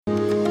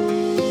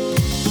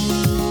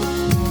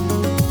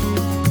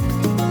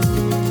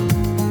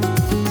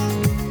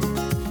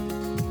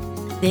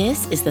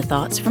This is the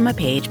Thoughts from a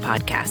Page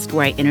podcast,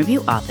 where I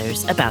interview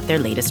authors about their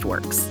latest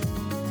works.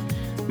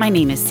 My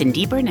name is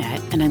Cindy Burnett,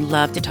 and I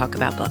love to talk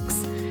about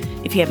books.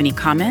 If you have any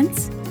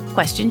comments,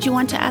 questions you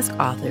want to ask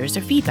authors,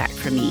 or feedback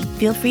from me,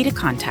 feel free to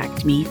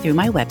contact me through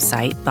my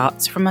website,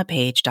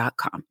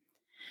 thoughtsfromapage.com.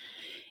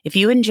 If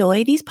you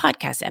enjoy these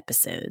podcast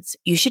episodes,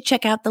 you should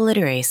check out the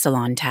Literary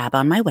Salon tab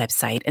on my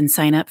website and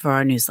sign up for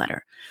our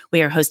newsletter.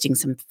 We are hosting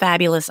some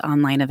fabulous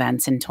online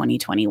events in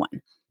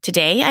 2021.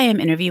 Today, I am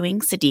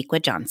interviewing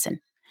Sadeqa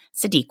Johnson.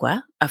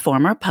 Sadeqa, a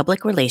former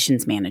public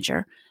relations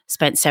manager,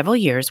 spent several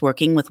years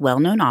working with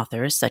well-known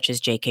authors such as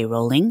J.K.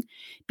 Rowling,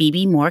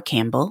 B.B. Moore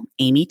Campbell,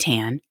 Amy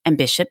Tan, and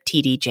Bishop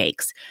T.D.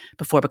 Jakes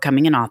before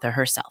becoming an author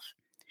herself.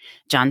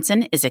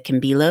 Johnson is a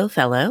Kimbilo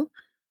Fellow,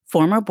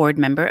 former board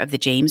member of the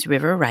James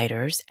River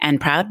Writers,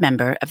 and proud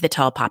member of the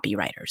Tall Poppy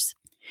Writers.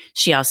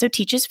 She also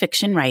teaches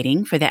fiction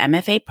writing for the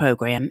MFA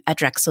program at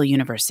Drexel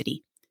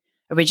University.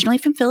 Originally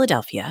from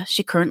Philadelphia,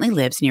 she currently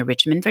lives near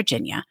Richmond,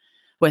 Virginia,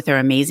 with her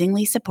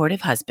amazingly supportive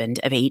husband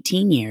of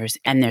 18 years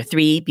and their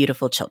 3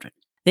 beautiful children.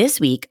 This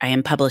week, I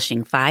am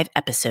publishing 5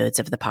 episodes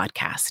of the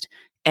podcast,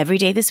 every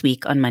day this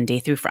week on Monday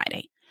through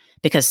Friday,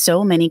 because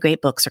so many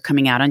great books are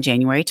coming out on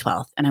January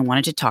 12th, and I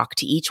wanted to talk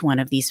to each one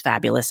of these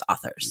fabulous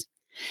authors.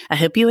 I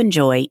hope you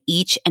enjoy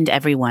each and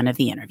every one of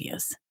the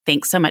interviews.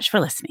 Thanks so much for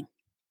listening.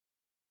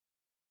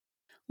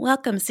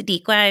 Welcome,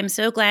 Sadeqa. I'm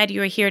so glad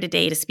you are here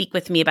today to speak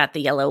with me about The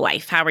Yellow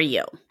Wife. How are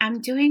you?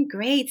 I'm doing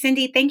great.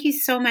 Cindy, thank you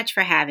so much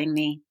for having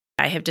me.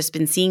 I have just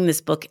been seeing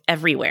this book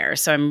everywhere,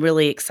 so I'm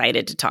really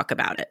excited to talk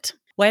about it.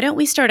 Why don't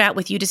we start out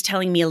with you just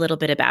telling me a little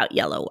bit about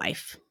Yellow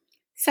Wife?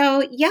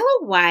 So,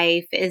 Yellow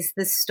Wife is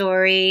the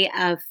story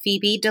of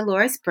Phoebe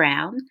Dolores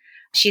Brown.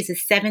 She's a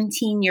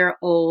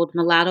 17-year-old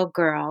mulatto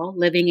girl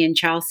living in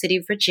Charles City,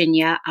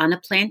 Virginia on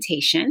a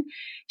plantation.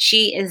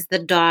 She is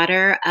the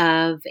daughter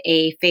of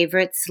a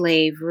favorite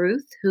slave,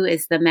 Ruth, who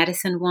is the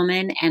medicine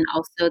woman and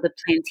also the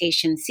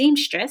plantation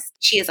seamstress.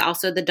 She is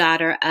also the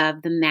daughter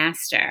of the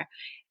master.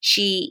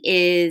 She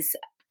is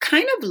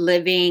kind of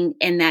living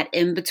in that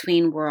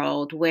in-between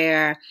world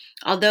where,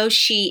 although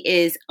she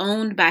is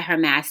owned by her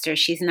master,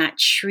 she's not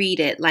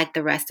treated like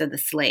the rest of the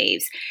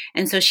slaves.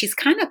 And so she's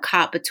kind of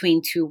caught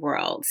between 2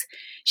 worlds.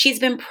 She's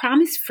been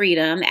promised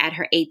freedom at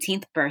her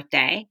 18th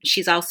birthday.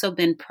 She's also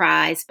been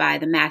prized by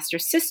the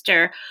master's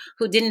sister,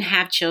 who didn't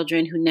have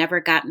children, who never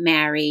got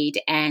married.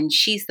 And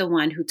she's the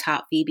one who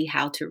taught Phoebe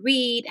how to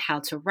read, how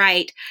to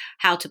write,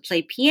 how to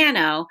play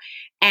piano.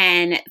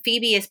 And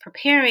Phoebe is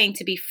preparing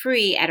to be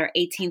free at her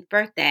 18th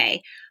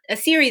birthday. A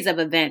series of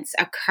events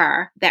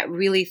occur that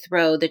really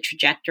throw the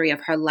trajectory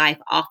of her life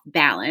off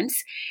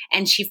balance.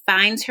 And she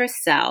finds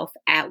herself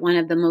at one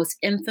of the most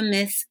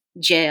infamous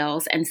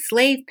jails and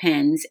slave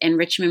pens in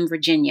Richmond,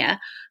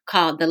 Virginia,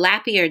 called the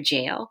Lapierre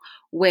Jail,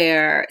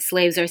 where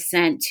slaves are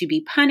sent to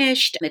be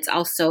punished. It's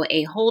also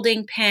a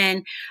holding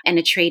pen and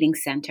a trading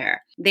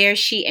center. There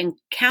she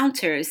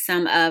encounters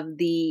some of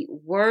the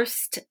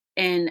worst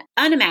and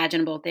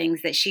unimaginable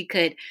things that she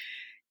could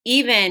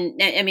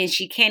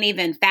she can't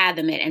even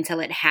fathom it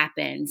until it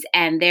happens.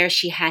 And there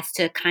she has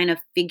to kind of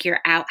figure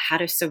out how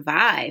to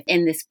survive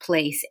in this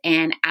place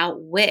and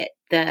outwit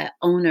the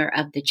owner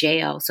of the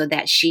jail so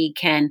that she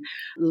can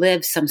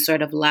live some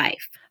sort of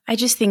life. I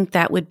just think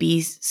that would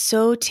be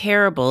so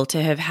terrible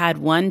to have had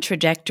one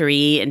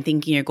trajectory and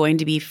thinking you're going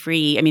to be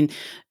free. I mean,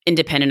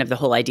 independent of the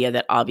whole idea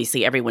that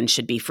obviously everyone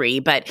should be free,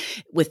 but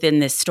within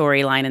this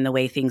storyline and the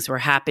way things were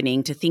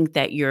happening, to think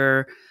that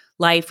your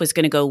life was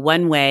going to go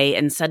one way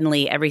and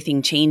suddenly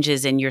everything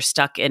changes and you're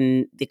stuck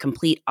in the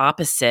complete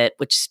opposite,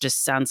 which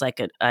just sounds like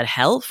a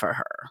hell for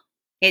her.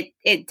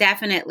 It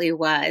definitely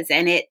was.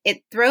 And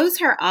it throws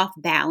her off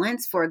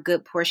balance for a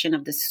good portion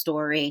of the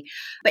story.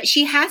 But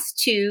she has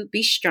to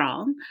be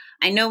strong.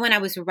 I know when I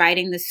was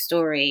writing the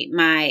story,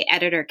 my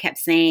editor kept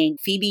saying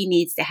Phoebe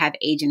needs to have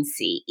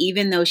agency,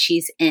 even though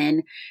she's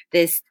in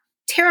this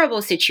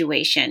terrible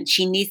situation.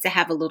 She needs to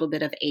have a little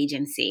bit of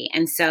agency.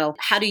 And so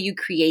how do you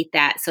create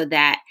that so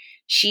that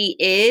she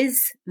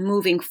is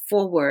moving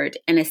forward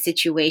in a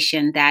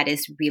situation that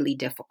is really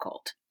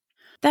difficult?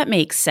 That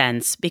makes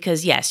sense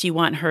because, yes, you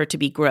want her to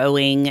be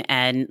growing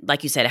and,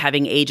 like you said,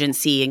 having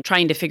agency and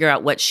trying to figure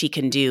out what she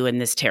can do in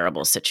this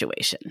terrible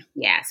situation.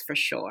 Yes, for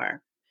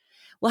sure.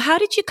 Well, how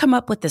did you come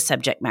up with the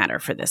subject matter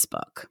for this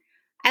book?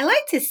 I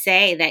like to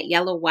say that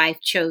Yellow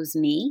Wife chose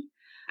me.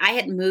 I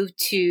had moved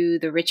to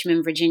the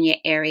Richmond, Virginia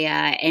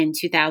area in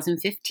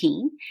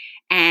 2015,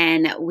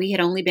 and we had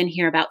only been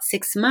here about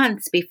 6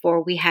 months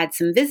before we had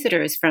some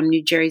visitors from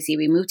New Jersey.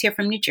 We moved here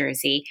from New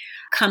Jersey,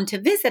 come to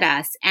visit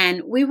us,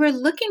 and we were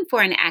looking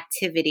for an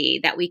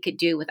activity that we could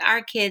do with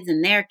our kids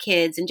and their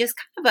kids and just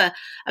kind of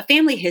a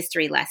family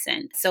history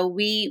lesson. So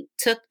we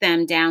took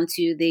them down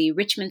to the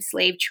Richmond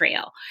Slave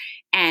Trail.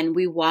 And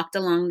we walked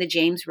along the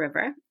James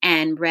River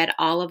and read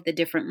all of the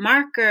different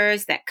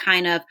markers that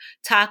kind of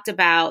talked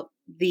about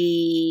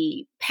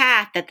the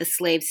path that the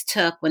slaves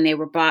took when they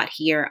were brought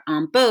here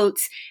on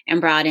boats and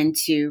brought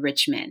into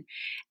Richmond.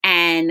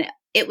 And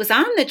it was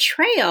on the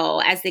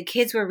trail as the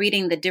kids were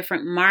reading the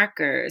different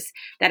markers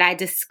that I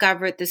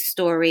discovered the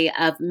story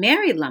of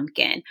Mary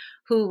Lumpkin,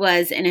 who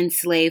was an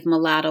enslaved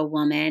mulatto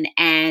woman,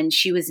 and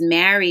she was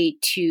married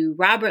to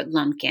Robert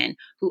Lumpkin,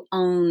 who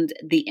owned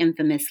the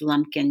infamous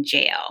Lumpkin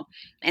jail.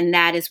 And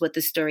that is what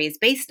the story is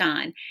based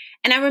on.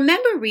 And I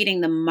remember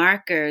reading the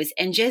markers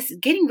and just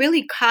getting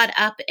really caught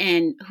up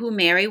in who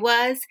Mary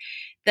was.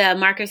 The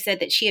marker said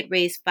that she had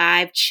raised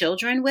 5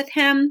 children with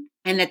him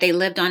and that they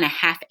lived on a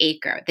half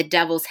acre. The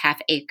Devil's Half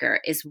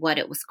Acre is what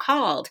it was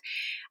called.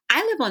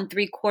 I live on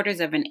 3/4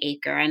 of an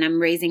acre and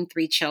I'm raising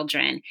 3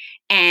 children.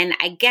 And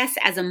I guess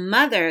as a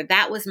mother,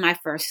 that was my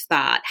first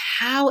thought.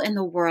 How in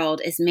the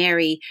world is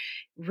Mary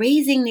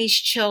raising these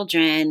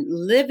children,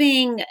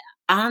 living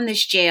on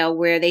this jail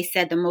where they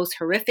said the most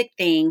horrific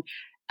thing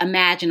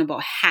imaginable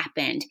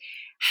happened?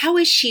 How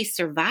is she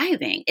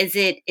surviving? Is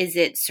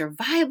it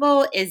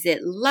survival? Is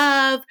it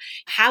love?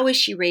 How is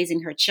she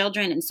raising her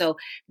children? And so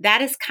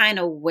that is kind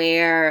of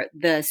where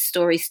the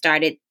story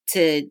started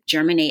to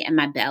germinate in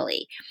my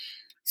belly.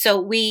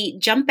 So we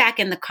jumped back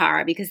in the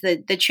car because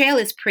the trail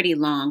is pretty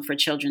long for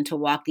children to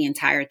walk the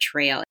entire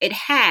trail. It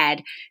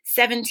had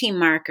 17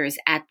 markers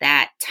at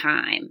that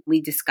time. We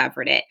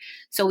discovered it.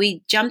 So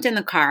we jumped in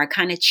the car,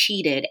 kind of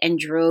cheated, and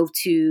drove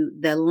to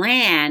the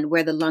land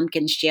where the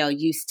Lumpkins jail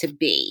used to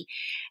be.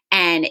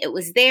 And it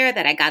was there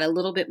that I got a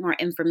little bit more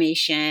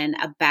information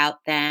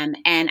about them.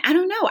 And I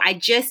don't know, I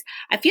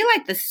feel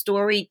like the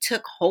story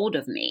took hold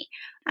of me.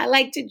 I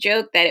like to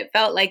joke that it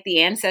felt like the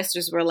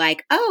ancestors were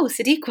like, "Oh,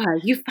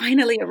 Sadeqa, you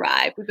finally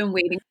arrived. We've been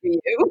waiting for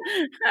you."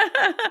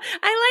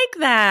 I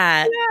like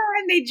that. Yeah,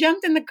 and they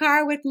jumped in the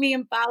car with me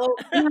and followed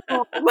me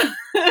home.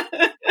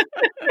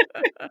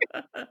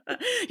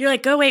 You're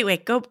like, go away,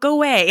 go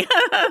away.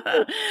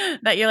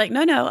 But you're like,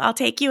 no, I'll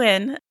take you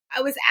in. I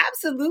was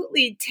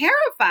absolutely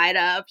terrified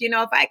of,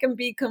 if I can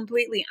be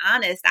completely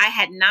honest, I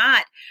had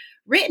not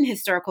written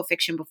historical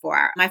fiction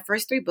before. My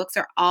first 3 books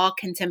are all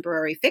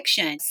contemporary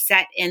fiction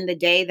set in the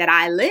day that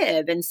I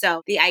live. And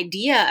so the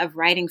idea of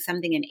writing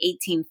something in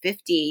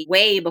 1850,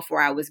 way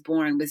before I was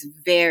born, was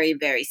very,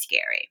 very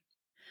scary.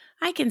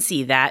 I can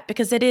see that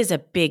because it is a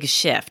big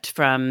shift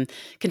from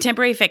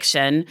contemporary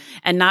fiction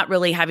and not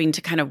really having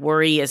to kind of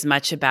worry as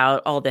much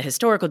about all the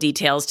historical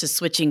details to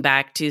switching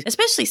back to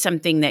especially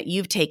something that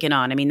you've taken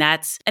on. I mean,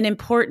 that's an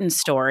important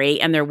story,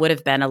 and there would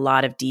have been a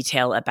lot of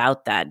detail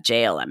about that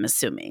jail, I'm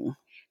assuming.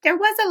 There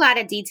was a lot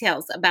of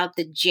details about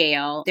the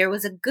jail. There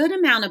was a good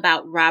amount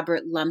about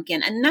Robert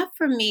Lumpkin, enough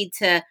for me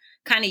to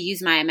kind of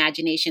use my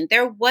imagination.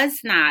 There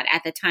was not,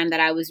 at the time that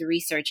I was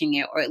researching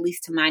it, or at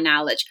least to my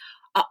knowledge,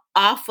 an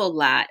awful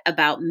lot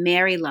about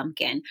Mary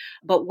Lumpkin.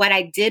 But what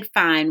I did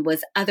find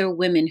was other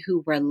women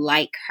who were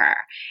like her.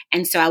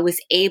 And so I was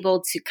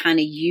able to kind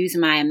of use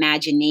my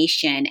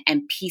imagination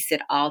and piece it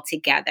all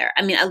together.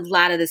 I mean, a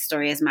lot of the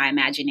story is my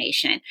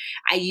imagination.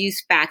 I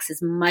use facts as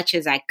much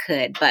as I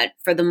could, but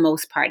for the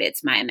most part,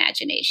 it's my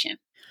imagination.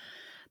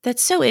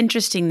 That's so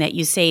interesting that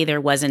you say there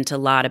wasn't a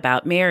lot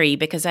about Mary,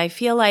 because I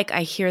feel like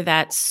I hear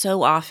that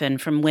so often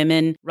from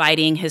women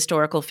writing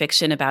historical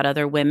fiction about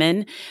other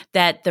women,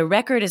 that the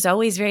record is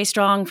always very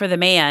strong for the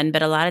man,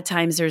 but a lot of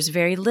times there's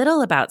very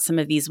little about some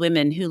of these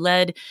women who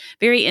led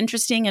very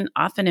interesting and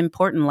often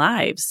important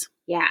lives.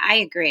 Yeah, I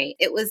agree.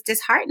 It was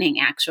disheartening,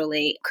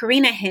 actually.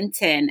 Karina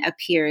Hinton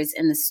appears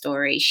in the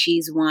story.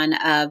 She's one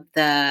of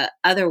the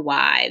other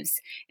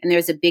wives. And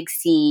there's a big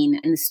scene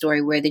in the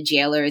story where the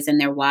jailers and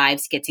their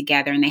wives get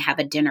together and they have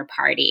a dinner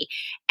party.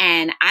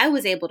 And I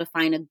was able to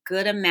find a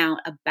good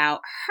amount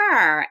about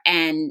her.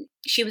 And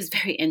she was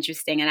very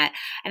interesting. And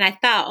I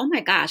thought, oh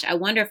my gosh, I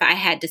wonder if I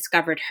had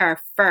discovered her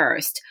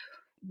first,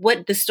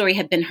 what the story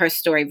had been her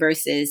story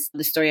versus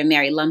the story of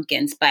Mary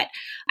Lumpkins. But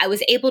I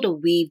was able to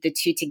weave the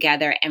two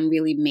together and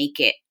really make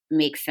it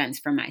make sense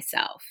for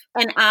myself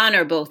and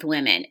honor both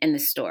women in the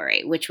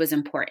story, which was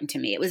important to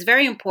me. It was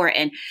very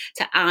important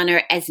to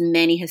honor as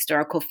many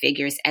historical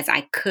figures as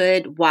I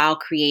could while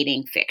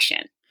creating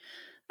fiction.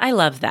 I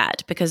love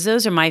that, because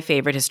those are my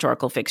favorite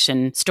historical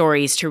fiction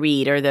stories to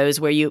read, are those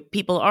where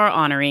people are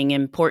honoring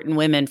important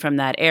women from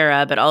that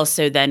era, but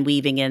also then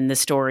weaving in the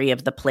story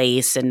of the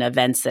place and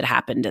events that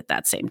happened at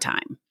that same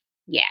time.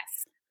 Yes.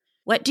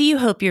 What do you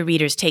hope your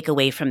readers take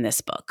away from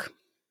this book?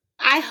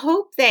 I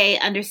hope they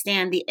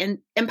understand the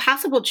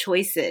impossible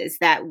choices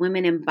that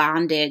women in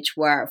bondage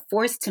were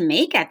forced to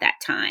make at that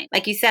time.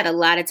 Like you said, a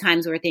lot of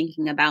times we're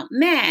thinking about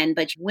men,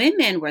 but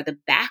women were the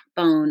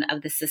backbone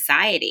of the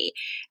society.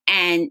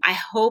 And I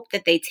hope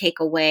that they take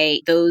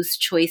away those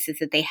choices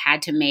that they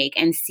had to make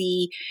and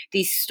see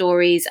these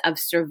stories of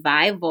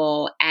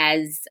survival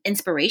as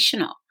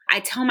inspirational. I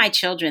tell my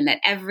children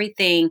that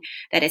everything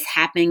that is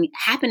happening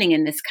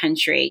in this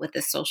country with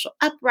the social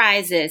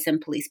uprises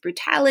and police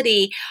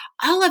brutality,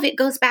 all of it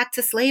goes back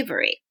to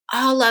slavery.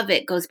 All of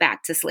it goes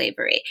back to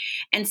slavery.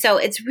 And so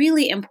it's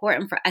really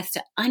important for us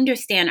to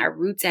understand our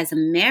roots as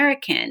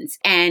Americans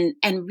and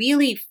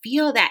really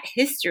feel that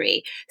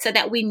history so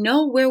that we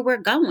know where we're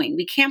going.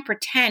 We can't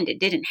pretend it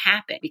didn't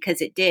happen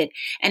because it did.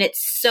 And it's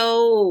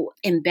so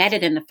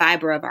embedded in the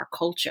fiber of our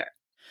culture.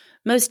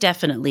 Most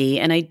definitely.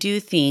 And I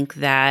do think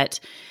that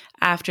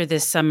after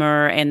this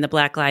summer and the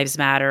Black Lives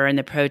Matter and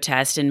the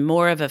protest and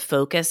more of a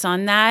focus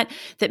on that,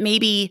 that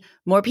maybe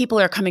more people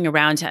are coming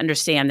around to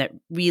understand that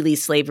really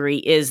slavery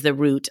is the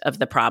root of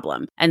the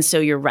problem. And so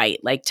you're right,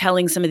 like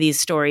telling some of these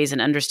stories and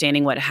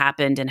understanding what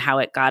happened and how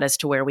it got us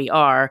to where we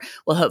are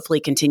will hopefully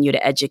continue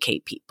to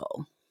educate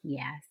people.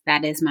 Yes,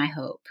 that is my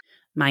hope.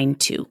 Mine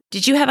too.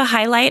 Did you have a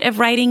highlight of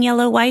writing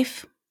Yellow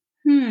Wife?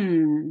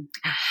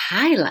 A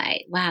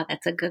highlight. Wow,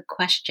 that's a good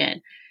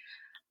question.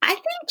 I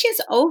think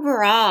just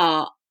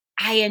overall,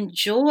 I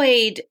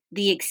enjoyed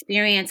the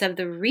experience of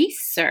the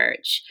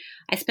research.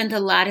 I spent a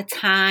lot of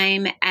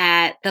time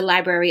at the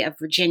Library of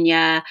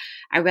Virginia.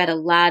 I read a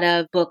lot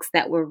of books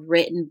that were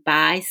written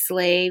by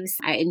slaves.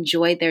 I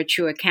enjoyed their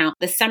true account.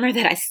 The summer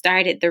that I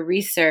started the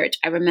research,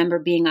 I remember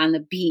being on the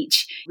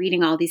beach,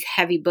 reading all these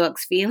heavy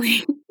books,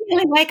 feeling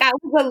like I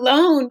was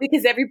alone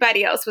because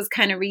everybody else was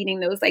kind of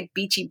reading those like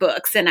beachy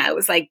books. And I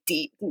was like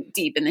deep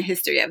in the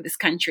history of this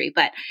country.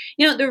 But,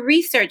 the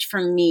research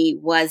for me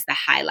was the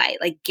highlight,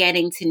 like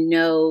getting to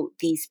know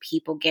these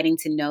people, getting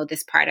to know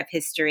this part of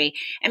history.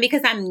 And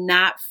because I'm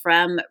not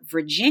from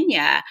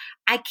Virginia,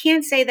 I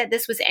can't say that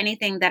this was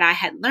anything that I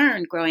had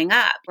learned growing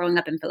up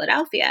in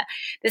Philadelphia.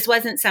 This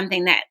wasn't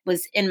something that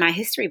was in my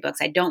history books.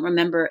 I don't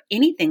remember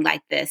anything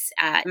like this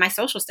in my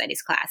social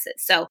studies classes.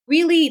 So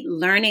really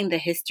learning the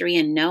history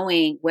and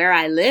knowing where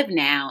I live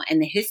now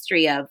and the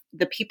history of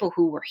the people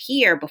who were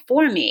here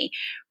before me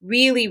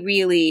really,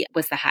 really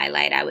was the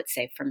highlight, I would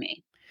say, for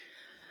me.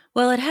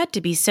 Well, it had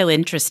to be so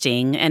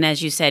interesting. And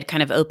as you said,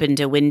 kind of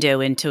opened a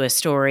window into a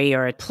story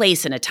or a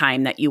place in a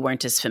time that you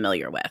weren't as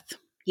familiar with.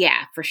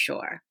 Yeah, for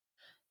sure.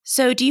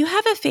 So do you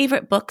have a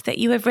favorite book that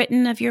you have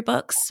written of your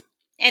books?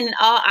 In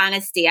all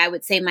honesty, I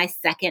would say my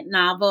second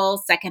novel,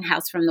 Second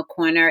House from the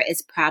Corner,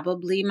 is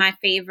probably my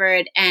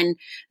favorite. And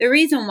the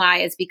reason why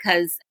is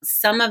because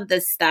some of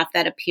the stuff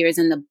that appears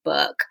in the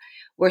book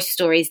were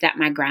stories that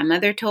my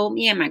grandmother told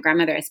me, and my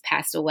grandmother has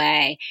passed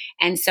away.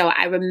 And so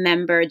I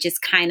remember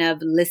just kind of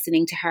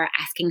listening to her,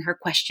 asking her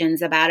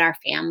questions about our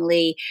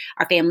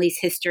family's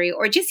history,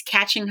 or just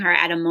catching her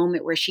at a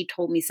moment where she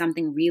told me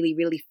something really,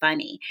 really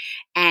funny.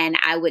 And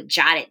I would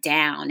jot it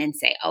down and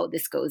say, oh,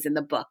 this goes in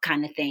the book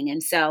kind of thing.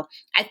 And so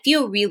I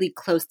feel really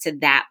close to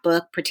that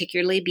book,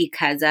 particularly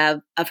because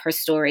of her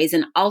stories.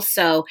 And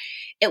also,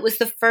 it was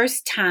the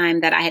first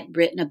time that I had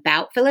written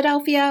about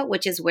Philadelphia,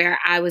 which is where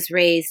I was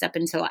raised up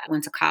until I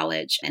went to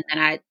college. And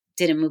then I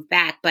didn't move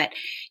back, but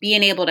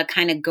being able to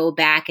kind of go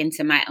back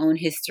into my own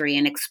history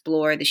and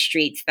explore the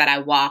streets that I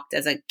walked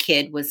as a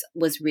kid was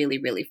really,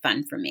 really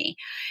fun for me.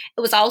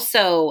 It was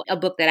also a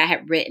book that I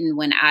had written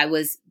when I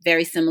was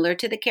very similar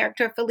to the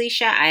character of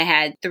Felicia. I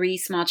had 3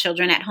 small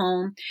children at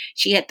home.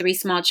 She had 3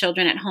 small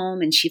children at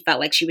home, and she felt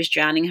like she was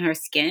drowning in her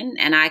skin.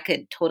 And I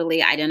could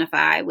totally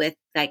identify with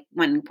like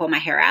wanting to pull my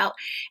hair out.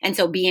 And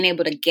so being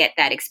able to get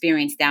that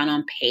experience down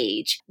on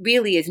page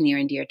really is near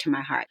and dear to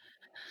my heart.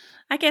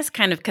 I guess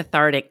kind of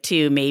cathartic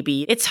too,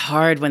 maybe. It's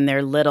hard when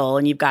they're little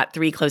and you've got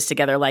 3 close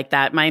together like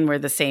that. Mine were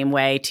the same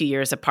way, 2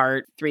 years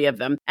apart, 3 of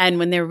them. And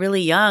when they're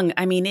really young,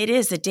 I mean,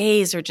 the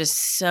days are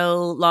just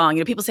so long.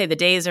 People say the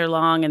days are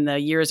long and the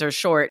years are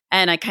short.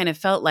 And I kind of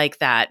felt like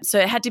that. So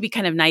it had to be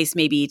kind of nice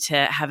maybe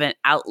to have an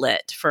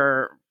outlet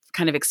for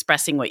kind of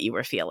expressing what you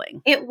were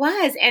feeling. It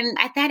was. And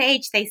at that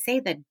age, they say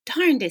the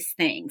darndest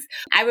things.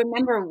 I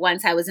remember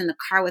once I was in the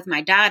car with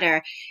my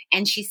daughter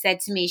and she said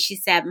to me,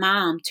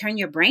 Mom, turn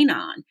your brain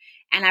on.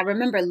 And I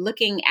remember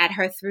looking at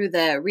her through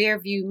the rear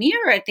view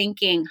mirror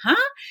thinking, huh?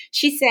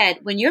 She said,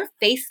 when your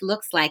face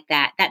looks like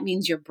that, that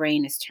means your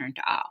brain is turned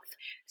off.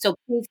 So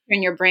please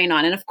turn your brain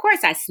on. And of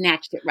course, I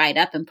snatched it right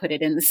up and put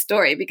it in the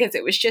story because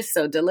it was just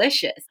so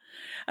delicious.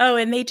 Oh,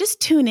 and they just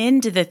tune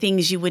into the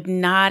things you would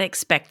not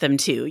expect them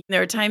to.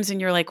 There are times when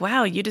you're like,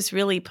 wow, you just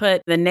really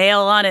put the nail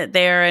on it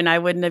there. And I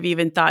wouldn't have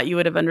even thought you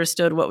would have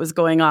understood what was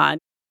going on.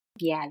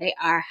 Yeah, they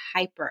are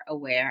hyper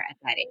aware at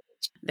that age.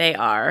 They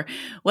are.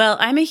 Well,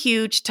 I'm a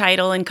huge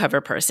title and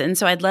cover person,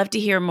 so I'd love to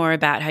hear more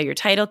about how your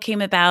title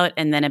came about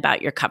and then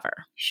about your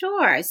cover.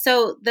 Sure.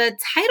 So the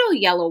title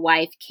Yellow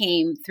Wife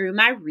came through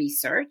my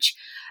research.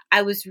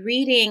 I was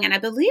reading, and I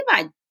believe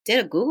I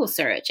did a Google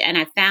search, and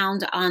I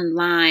found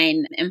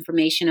online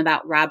information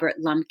about Robert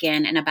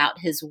Lumpkin and about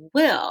his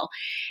will.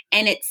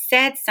 And it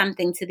said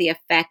something to the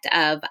effect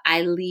of,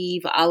 I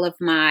leave all of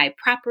my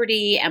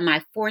property and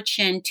my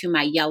fortune to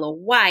my yellow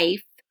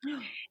wife.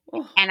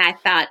 Oh. And I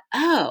thought,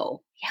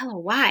 oh, yellow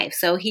wife.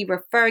 So he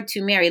referred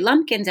to Mary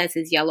Lumpkins as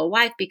his yellow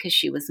wife because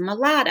she was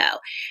mulatto.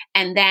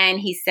 And then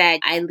he said,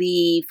 I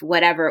leave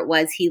whatever it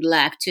was he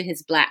left to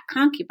his black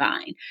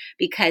concubine,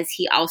 because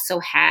he also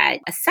had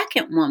a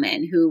second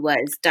woman who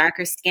was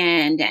darker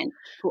skinned and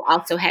who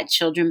also had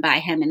children by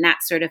him and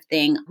that sort of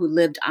thing, who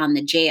lived on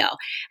the jail.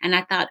 And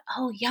I thought,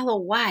 oh, yellow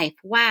wife,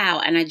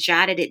 wow. And I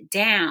jotted it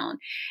down.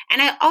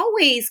 And I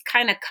always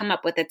kind of come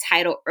up with a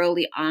title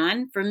early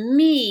on. For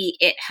me,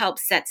 it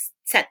helps set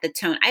the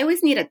tone. I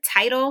always need a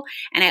title,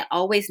 and I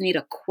always need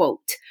a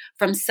quote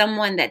from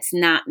someone that's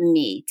not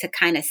me to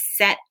kind of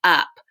set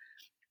up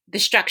the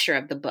structure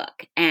of the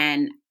book.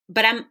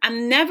 But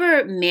I'm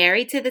never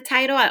married to the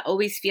title. I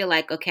always feel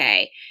like,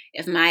 okay,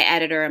 if my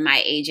editor or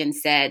my agent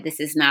said this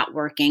is not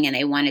working and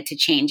they wanted to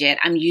change it,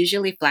 I'm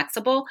usually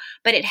flexible,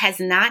 but it has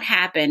not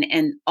happened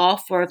in all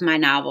 4 of my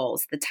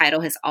novels. The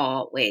title has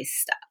always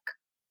stuck.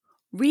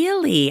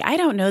 Really? I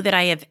don't know that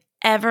I have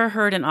ever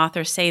heard an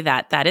author say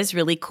that. That is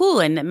really cool.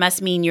 And it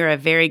must mean you're a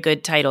very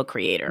good title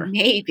creator.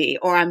 Maybe,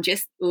 or I'm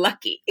just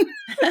lucky.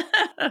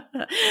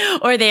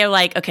 Or they're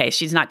like, okay,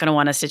 she's not going to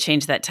want us to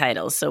change that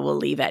title, so we'll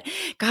leave it.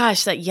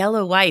 Gosh, that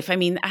yellow wife. I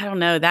mean, I don't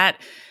know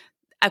that.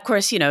 Of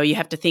course, you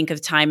have to think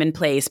of time and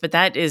place, but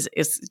that is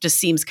just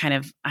seems kind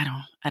of, I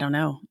don't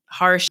know,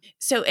 harsh.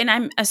 So, and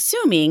I'm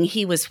assuming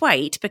he was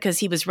white because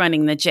he was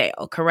running the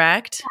jail,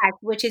 correct? Yes,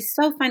 which is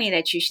so funny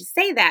that you should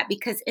say that,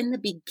 because in the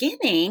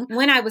beginning,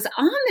 when I was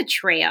on the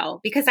trail,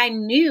 because I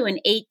knew in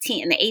the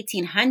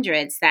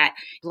 1800s that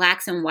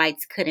blacks and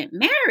whites couldn't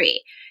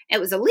marry. It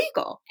was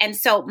illegal. And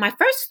so my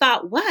first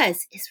thought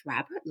was, is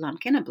Robert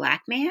Lumpkin a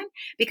black man?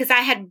 Because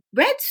I had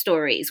read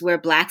stories where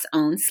blacks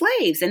owned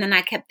slaves. And then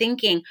I kept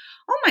thinking,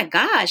 oh my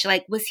gosh,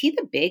 like, was he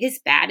the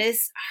biggest,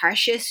 baddest,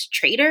 harshest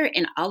traitor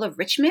in all of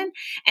Richmond?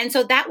 And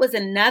so that was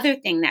another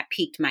thing that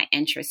piqued my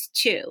interest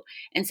too.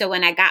 And so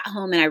when I got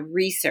home and I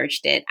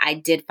researched it, I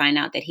did find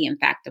out that he, in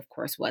fact, of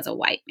course, was a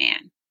white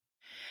man.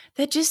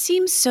 That just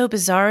seems so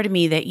bizarre to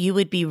me that you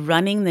would be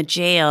running the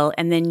jail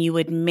and then you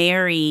would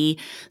marry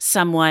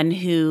someone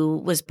who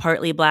was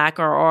partly black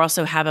or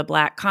also have a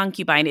black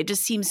concubine. It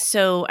just seems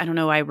so, I don't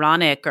know,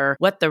 ironic or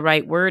what the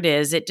right word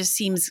is. It just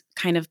seems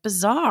kind of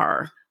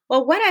bizarre.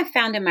 Well, what I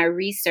found in my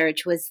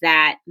research was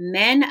that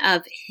men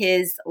of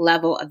his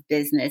level of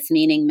business,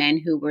 meaning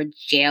men who were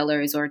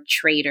jailers or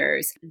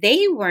traders,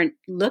 they weren't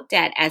looked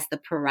at as the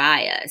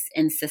pariahs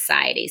in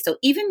society. So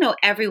even though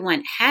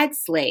everyone had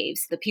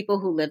slaves, the people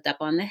who lived up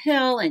on the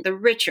hill and the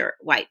richer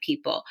white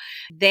people,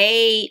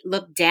 they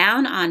looked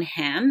down on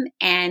him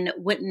and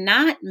would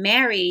not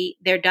marry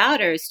their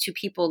daughters to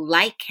people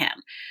like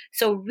him.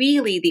 So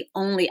really the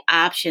only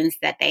options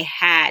that they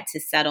had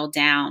to settle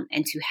down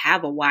and to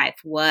have a wife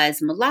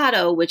was mulatto,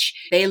 which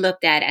they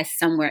looked at as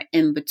somewhere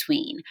in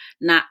between,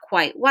 not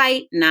quite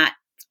white, not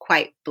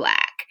quite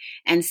black.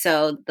 And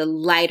so the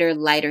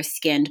lighter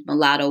skinned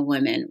mulatto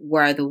women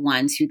were the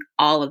ones who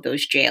all of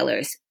those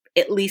jailers,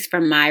 at least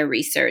from my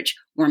research,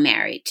 were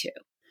married to.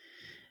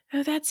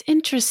 Oh, that's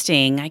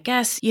interesting. I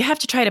guess you have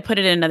to try to put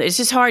it in another. It's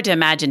just hard to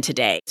imagine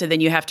today. So then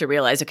you have to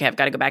realize, okay, I've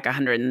got to go back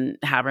 100 and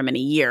however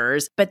many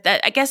years. But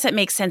I guess that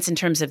makes sense in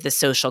terms of the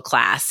social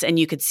class. And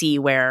you could see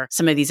where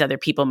some of these other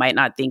people might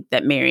not think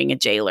that marrying a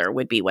jailer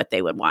would be what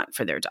they would want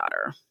for their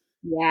daughter.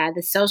 Yeah,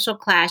 the social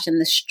class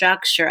and the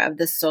structure of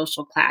the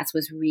social class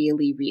was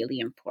really, really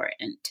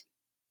important.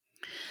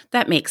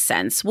 That makes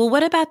sense. Well,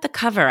 what about the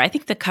cover? I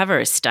think the cover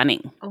is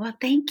stunning. Well,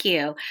 thank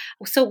you.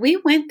 So we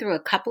went through a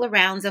couple of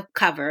rounds of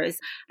covers.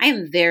 I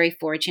am very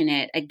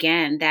fortunate,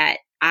 again, that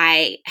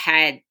I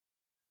had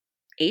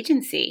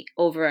agency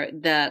over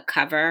the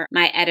cover.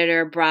 My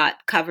editor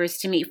brought covers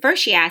to me.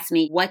 First, she asked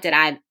me, what did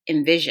I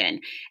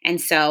envision?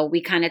 And so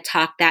we kind of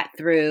talked that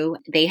through.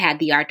 They had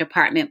the art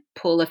department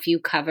pull a few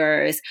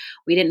covers.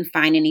 We didn't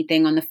find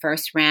anything on the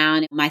first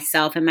round.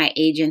 Myself and my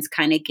agents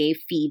kind of gave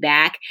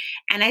feedback.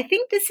 And I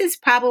think this is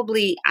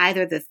probably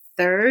either the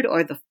third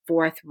or the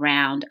fourth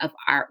round of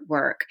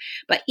artwork.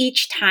 But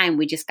each time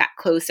we just got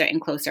closer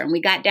and closer, and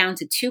we got down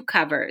to 2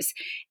 covers.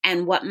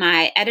 And what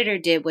my editor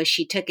did was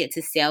she took it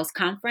to sales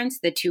conference,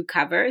 the 2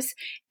 covers,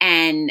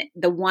 and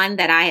the one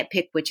that I had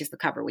picked, which is the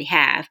cover we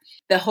have,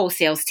 the whole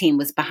sales team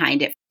was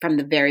behind it from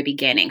the very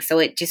beginning. So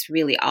it just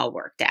really all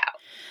worked out.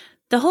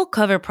 The whole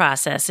cover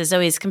process is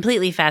always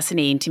completely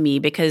fascinating to me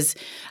because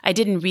I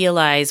didn't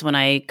realize when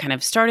I kind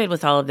of started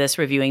with all of this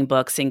reviewing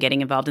books and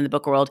getting involved in the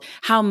book world,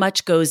 how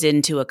much goes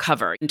into a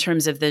cover in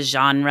terms of the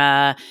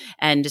genre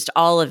and just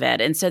all of it.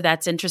 And so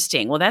that's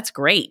interesting. Well, that's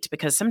great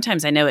because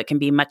sometimes I know it can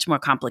be much more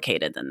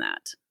complicated than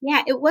that.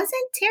 Yeah, it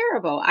wasn't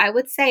terrible. I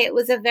would say it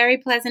was a very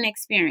pleasant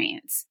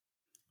experience.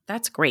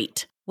 That's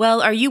great.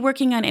 Well, are you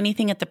working on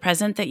anything at the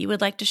present that you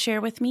would like to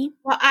share with me?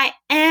 Well, I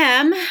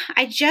am.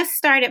 I just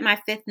started my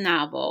 5th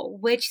novel,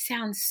 which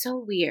sounds so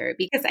weird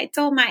because I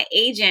told my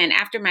agent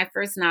after my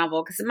first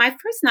novel, because my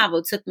first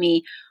novel took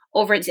me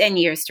over 10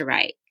 years to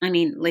write. I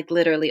mean, like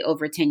literally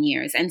over 10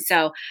 years. And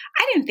so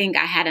I didn't think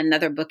I had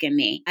another book in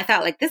me. I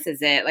thought like, this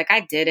is it. Like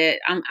I did it.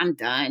 I'm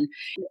done.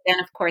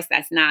 And of course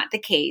that's not the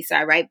case. So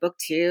I write book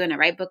 2 and I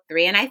write book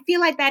 3. And I feel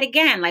like that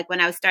again, like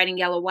when I was starting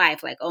Yellow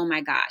Wife, like, oh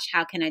my gosh,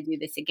 how can I do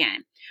this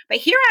again? But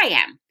here I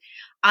am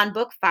on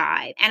book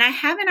 5, and I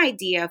have an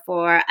idea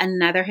for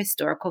another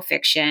historical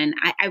fiction.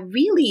 I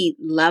really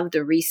love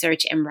the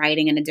research and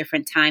writing in a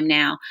different time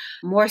now,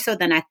 more so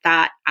than I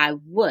thought I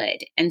would.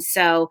 And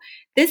so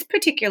this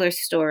particular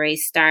story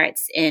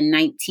starts in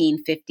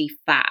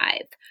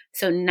 1955,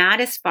 so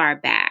not as far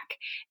back.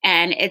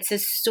 And it's a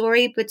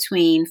story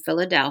between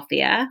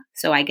Philadelphia,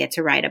 so I get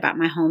to write about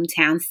my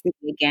hometown city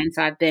again.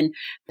 So I've been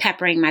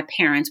peppering my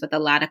parents with a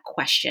lot of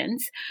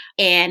questions,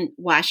 and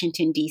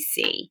Washington,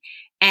 D.C.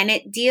 And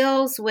it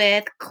deals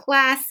with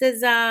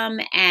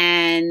classism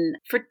and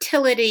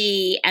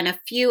fertility and a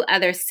few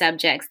other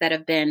subjects that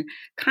have been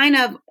kind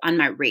of on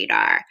my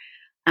radar.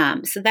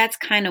 So that's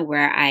kind of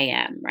where I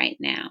am right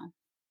now.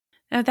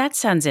 Oh, that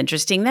sounds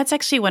interesting. That's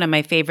actually one of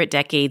my favorite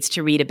decades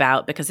to read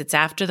about because it's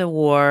after the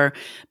war,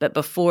 but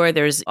before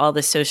there's all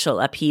the social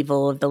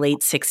upheaval of the late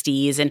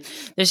 60s. And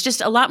there's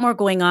just a lot more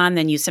going on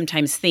than you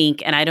sometimes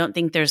think. And I don't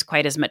think there's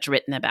quite as much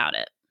written about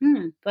it.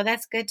 Well,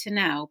 that's good to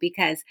know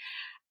because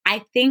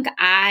I think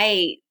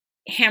I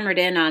hammered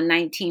in on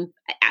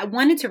I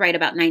wanted to write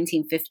about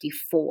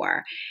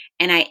 1954,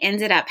 and I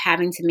ended up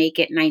having to make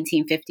it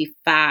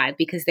 1955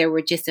 because there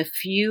were just a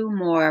few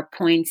more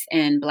points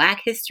in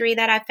Black history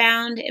that I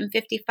found in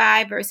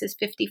 55 versus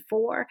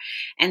 54.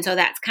 And so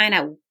that's kind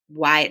of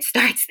why it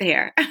starts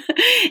there.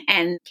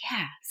 And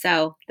yeah,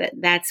 so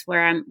that's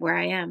where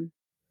I am.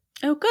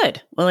 Oh,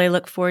 good. Well, I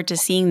look forward to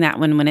seeing that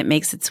one when it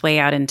makes its way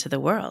out into the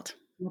world.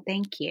 Well,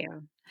 thank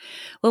you.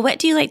 Well, what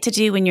do you like to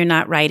do when you're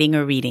not writing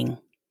or reading?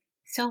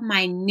 So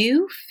my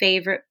new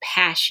favorite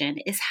passion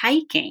is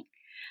hiking.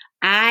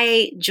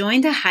 I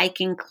joined a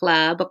hiking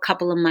club a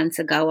couple of months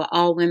ago, an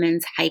all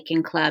women's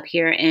hiking club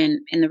here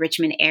in the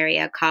Richmond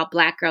area called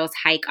Black Girls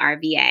Hike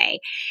RVA.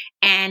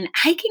 And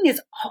hiking is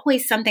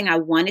always something I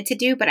wanted to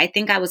do, but I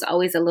think I was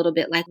always a little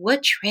bit like,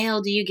 what trail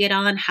do you get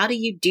on? How do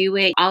you do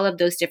it? All of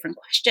those different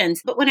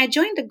questions. But when I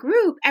joined the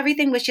group,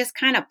 everything was just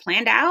kind of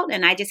planned out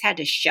and I just had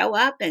to show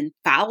up and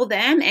follow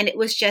them. And it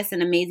was just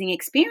an amazing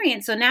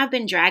experience. So now I've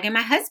been dragging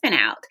my husband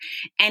out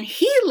and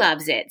he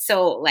loves it.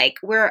 So like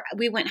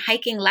we went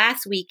hiking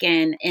last weekend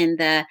in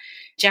the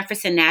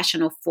Jefferson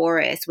National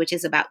Forest, which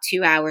is about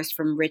 2 hours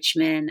from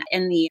Richmond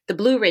in the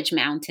Blue Ridge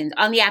Mountains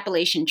on the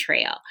Appalachian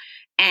Trail.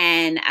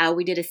 And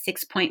we did a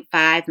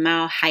 6.5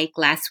 mile hike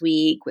last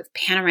week with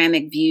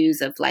panoramic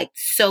views of like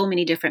so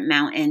many different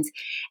mountains.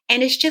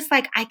 And it's just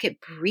like I could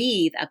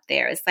breathe up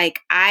there. It's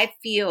like I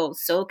feel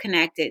so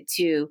connected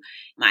to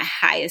my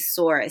highest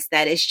source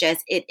that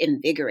it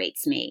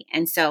invigorates me.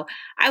 And so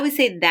I would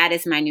say that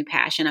is my new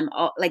passion.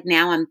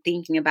 Now I'm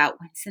thinking about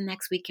when's the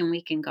next weekend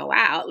we can go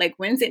out? Like,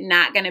 when's it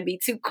not going to be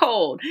too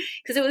cold?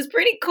 Because it was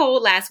pretty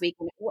cold last week.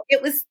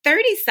 It was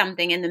 30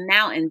 something in the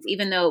mountains,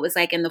 even though it was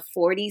like in the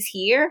 40s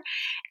here.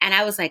 And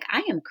I was like,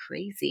 I am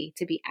crazy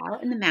to be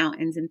out in the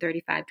mountains in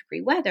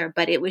 35-degree weather,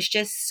 but it was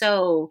just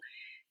so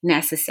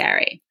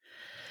necessary.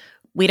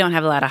 We don't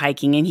have a lot of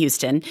hiking in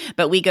Houston,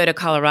 but we go to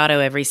Colorado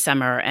every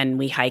summer and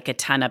we hike a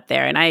ton up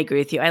there. And I agree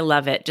with you. I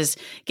love it. Just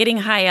getting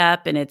high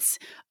up and it's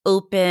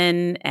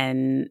open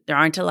and there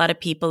aren't a lot of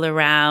people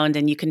around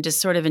and you can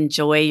just sort of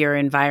enjoy your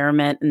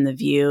environment and the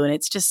view. And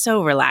it's just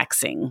so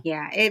relaxing.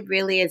 Yeah, it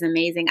really is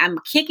amazing. I'm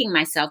kicking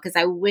myself because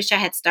I wish I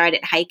had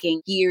started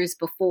hiking years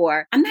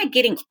before. I'm not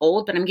getting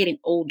old, but I'm getting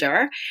older.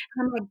 And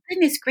I'm like,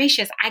 goodness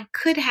gracious, I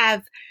could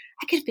have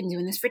been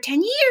doing this for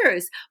 10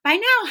 years. By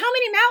now, how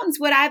many mountains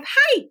would I have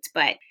hiked?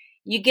 But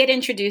you get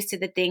introduced to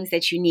the things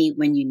that you need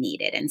when you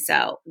need it. And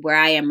so where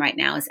I am right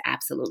now is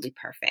absolutely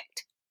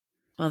perfect.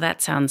 Well,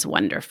 that sounds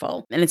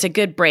wonderful. And it's a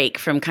good break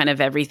from kind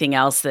of everything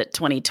else that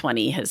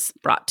 2020 has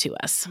brought to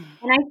us.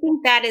 And I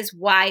think that is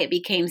why it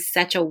became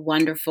such a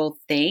wonderful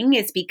thing,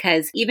 is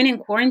because even in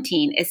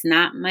quarantine, it's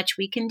not much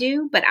we can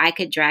do, but I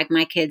could drag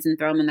my kids and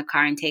throw them in the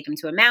car and take them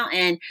to a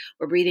mountain.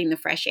 We're breathing the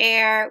fresh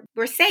air.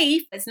 We're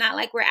safe. It's not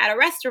like we're at a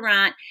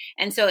restaurant.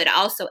 And so it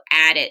also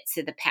added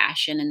to the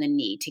passion and the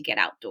need to get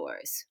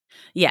outdoors.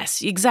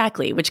 Yes,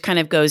 exactly. Which kind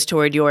of goes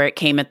toward it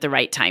came at the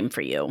right time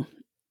for you.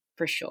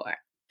 For sure.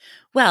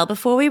 Well,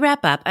 before we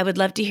wrap up, I would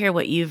love to hear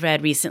what you've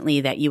read recently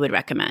that you would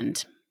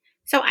recommend.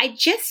 So I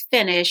just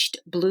finished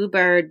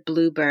Bluebird,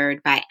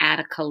 Bluebird by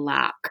Attica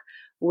Locke,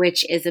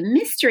 which is a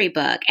mystery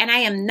book. And I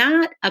am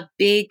not a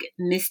big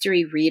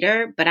mystery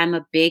reader, but I'm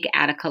a big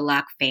Attica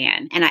Locke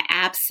fan. And I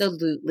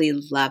absolutely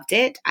loved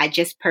it. I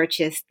just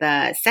purchased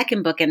the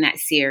second book in that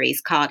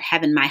series called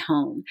Heaven My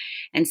Home.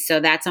 And so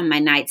that's on my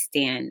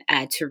nightstand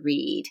to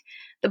read.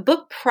 The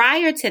book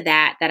prior to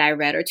that I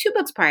read, or two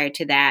books prior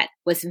to that,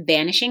 was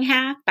Vanishing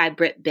Half by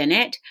Britt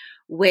Bennett,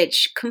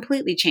 which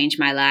completely changed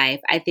my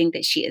life. I think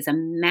that she is a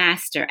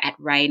master at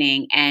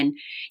writing. And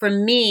for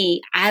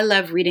me, I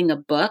love reading a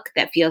book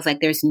that feels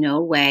like there's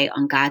no way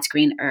on God's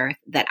green earth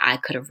that I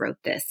could have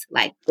wrote this.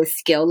 Like the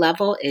skill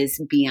level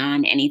is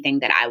beyond anything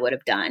that I would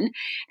have done.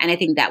 And I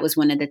think that was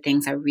one of the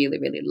things I really,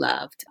 really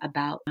loved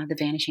about The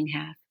Vanishing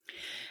Half.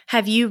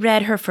 Have you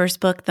read her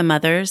first book, The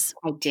Mothers?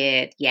 I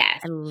did,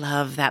 yes. I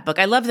love that book.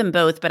 I love them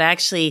both, but I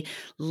actually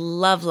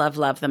love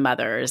The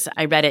Mothers.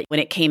 I read it when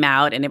it came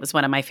out, and it was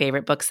one of my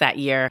favorite books that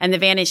year. And The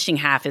Vanishing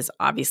Half is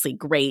obviously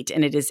great,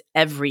 and it is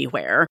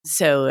everywhere.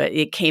 So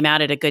it came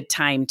out at a good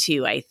time,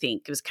 too, I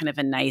think. It was kind of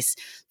a nice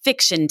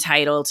fiction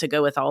title to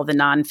go with all the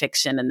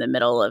nonfiction in the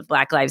middle of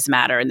Black Lives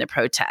Matter and the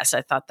protests.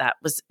 I thought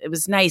it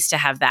was nice to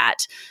have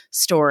that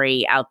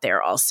story out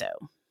there also.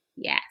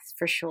 Yes,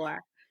 for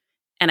sure.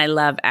 And I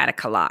love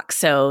Attica Locke.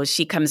 So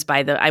she comes by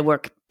I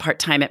work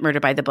part-time at Murder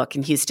by the Book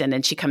in Houston,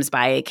 and she comes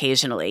by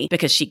occasionally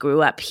because she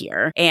grew up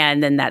here.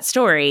 And then that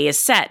story is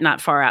set not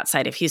far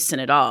outside of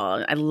Houston at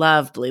all. I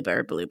love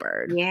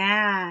Bluebird.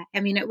 Yeah. I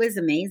mean, it was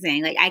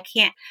amazing. Like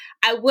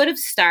I would have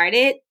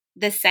started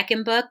the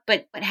second book,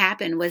 but what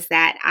happened was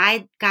that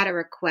I got a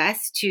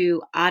request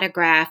to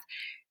autograph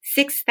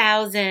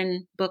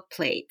 6,000 book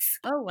plates.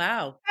 Oh,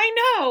 wow. I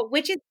know,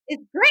 which is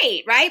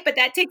great, right? But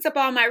that takes up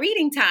all my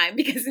reading time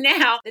because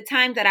now the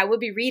time that I would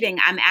be reading,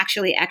 I'm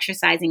actually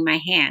exercising my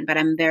hand. But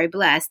I'm very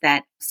blessed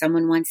that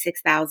someone wants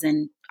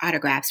 6,000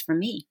 autographs from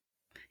me.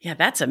 Yeah,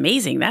 that's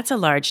amazing. That's a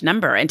large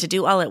number. And to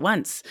do all at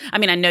once. I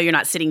mean, I know you're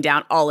not sitting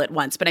down all at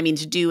once, but I mean,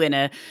 to do in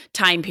a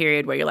time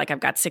period where you're like, I've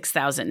got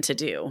 6,000 to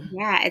do.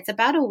 Yeah, it's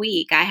about a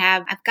week.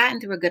 I've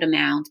gotten through a good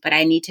amount, but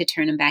I need to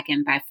turn them back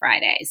in by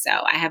Friday. So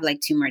I have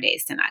like 2 more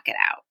days to knock it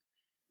out.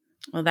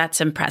 Well,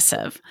 that's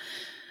impressive.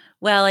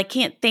 Well, I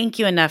can't thank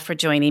you enough for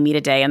joining me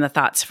today on the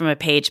Thoughts from a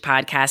Page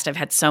podcast. I've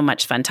had so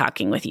much fun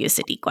talking with you,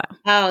 Sadeqa.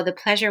 Oh, the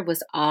pleasure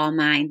was all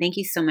mine. Thank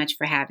you so much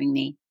for having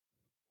me.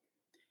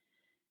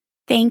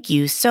 Thank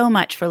you so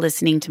much for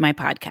listening to my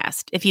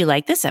podcast. If you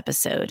like this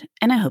episode,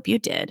 and I hope you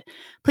did,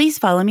 please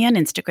follow me on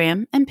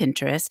Instagram and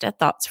Pinterest at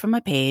Thoughts from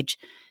a Page.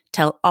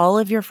 Tell all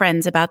of your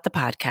friends about the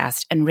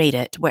podcast and rate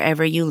it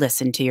wherever you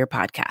listen to your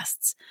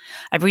podcasts.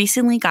 I've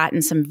recently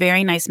gotten some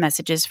very nice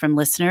messages from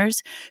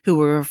listeners who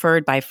were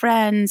referred by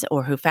friends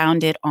or who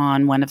found it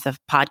on one of the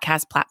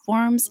podcast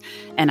platforms,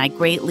 and I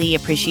greatly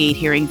appreciate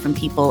hearing from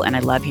people, and I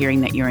love hearing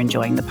that you're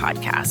enjoying the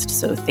podcast,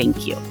 so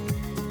thank you.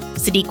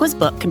 Sadeqa's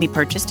book can be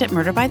purchased at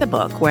Murder by the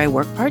Book, where I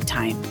work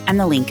part-time, and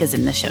the link is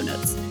in the show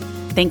notes.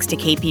 Thanks to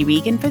KP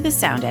Regan for the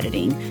sound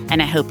editing,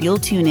 and I hope you'll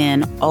tune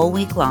in all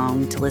week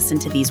long to listen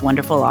to these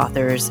wonderful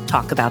authors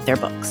talk about their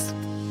books.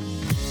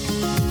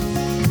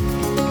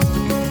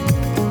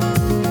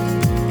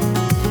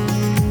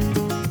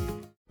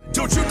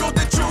 Don't you know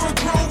that you're a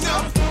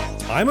grown-up?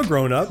 I'm a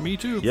grown-up. Me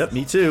too. Yep,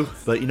 me too.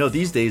 But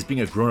these days, being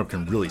a grown-up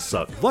can really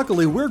suck.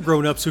 Luckily, we're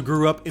grown-ups who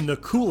grew up in the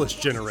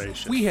coolest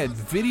generation. We had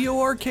video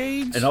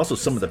arcades. And also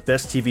some of the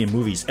best TV and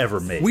movies ever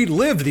made. We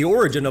lived the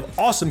origin of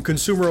awesome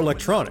consumer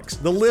electronics.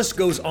 The list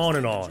goes on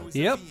and on.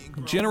 Yep,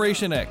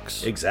 Generation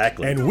X.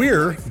 Exactly. And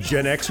we're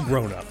Gen X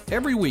grown-up.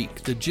 Every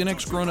week, the Gen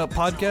X Grown Up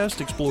podcast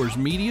explores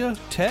media,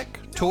 tech,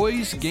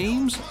 toys,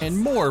 games, and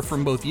more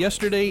from both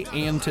yesterday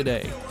and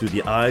today. Through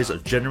the eyes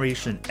of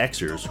Generation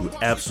Xers who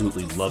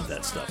absolutely love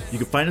that stuff. You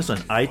can find us on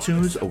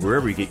iTunes or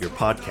wherever you get your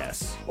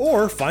podcasts.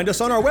 Or find us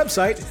on our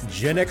website,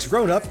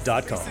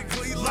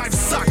 genxgrownup.com. Life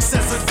sucks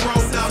as a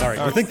grown-up. All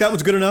right, you think that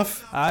was good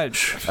enough? I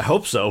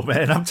hope so,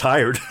 man. I'm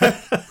tired.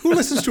 Who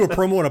listens to a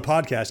promo on a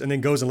podcast and then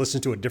goes and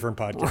listens to a different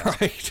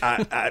podcast?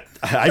 Right.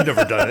 I've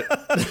never done it.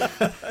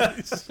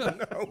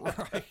 No.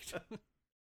 Right.